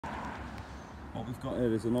What we've got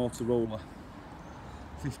here is an auto roller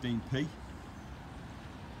 15p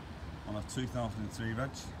on a 2003 reg,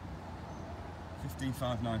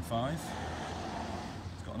 15595.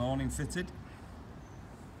 It's got an awning fitted,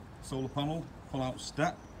 solar panel, pull-out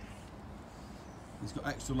step. It's got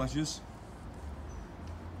extra leisures,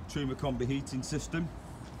 Truma combi heating system,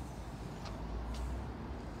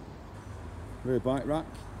 rear bike rack.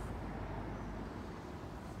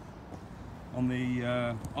 On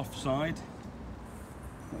the off side,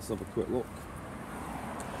 let's have a quick look.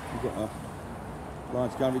 We've got a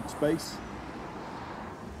large garage space.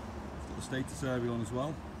 Got the status area on as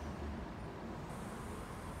well.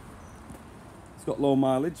 It's got low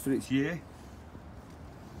mileage for its year,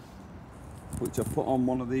 which I've put on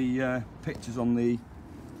one of the pictures on the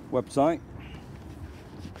website.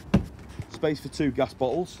 Space for 2 gas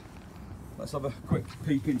bottles. Let's have a quick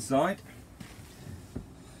peep inside.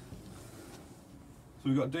 So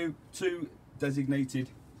we've got 2 designated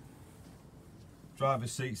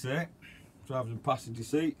driver's seats there, driver's and passenger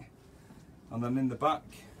seat, and then in the back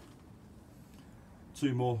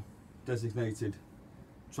 2 more designated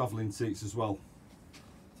travelling seats as well.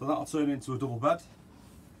 So that'll turn into a double bed,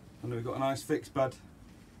 and then we've got a nice fixed bed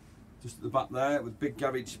just at the back there with big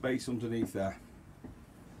garage space underneath there.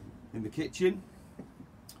 In the kitchen,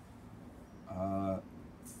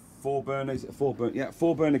 4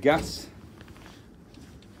 burner gas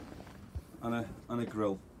and a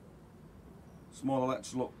grill. Small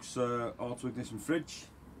Electrolux auto ignition fridge,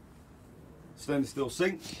 stainless steel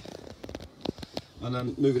sink, and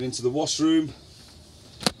then moving into the washroom,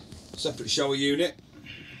 separate shower unit,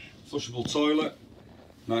 flushable toilet,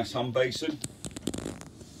 nice hand basin.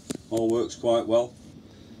 All works quite well,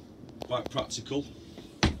 quite practical.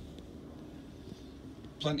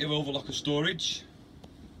 Plenty of overlocker storage.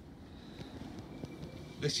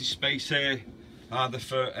 This is space here either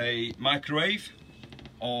for a microwave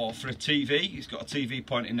or for a TV. It's got a TV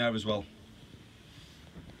point in there as well.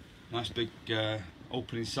 Nice big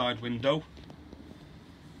opening side window.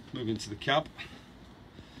 Moving to the cab.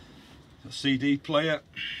 A CD player,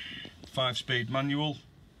 5-speed manual.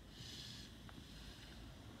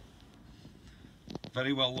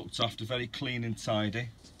 Very well looked after, very clean and tidy.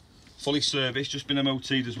 Fully serviced, just been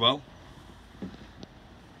MOT'd as well.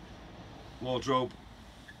 Wardrobe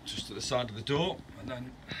just at the side of the door, and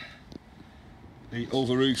then the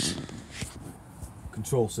over roof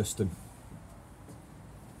control system.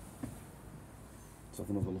 Let's have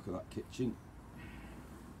another look at that kitchen.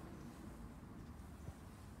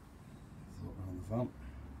 Look around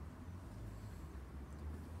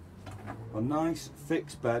the van. A nice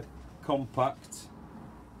fixed bed, compact,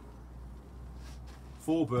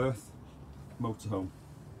 4-berth motorhome.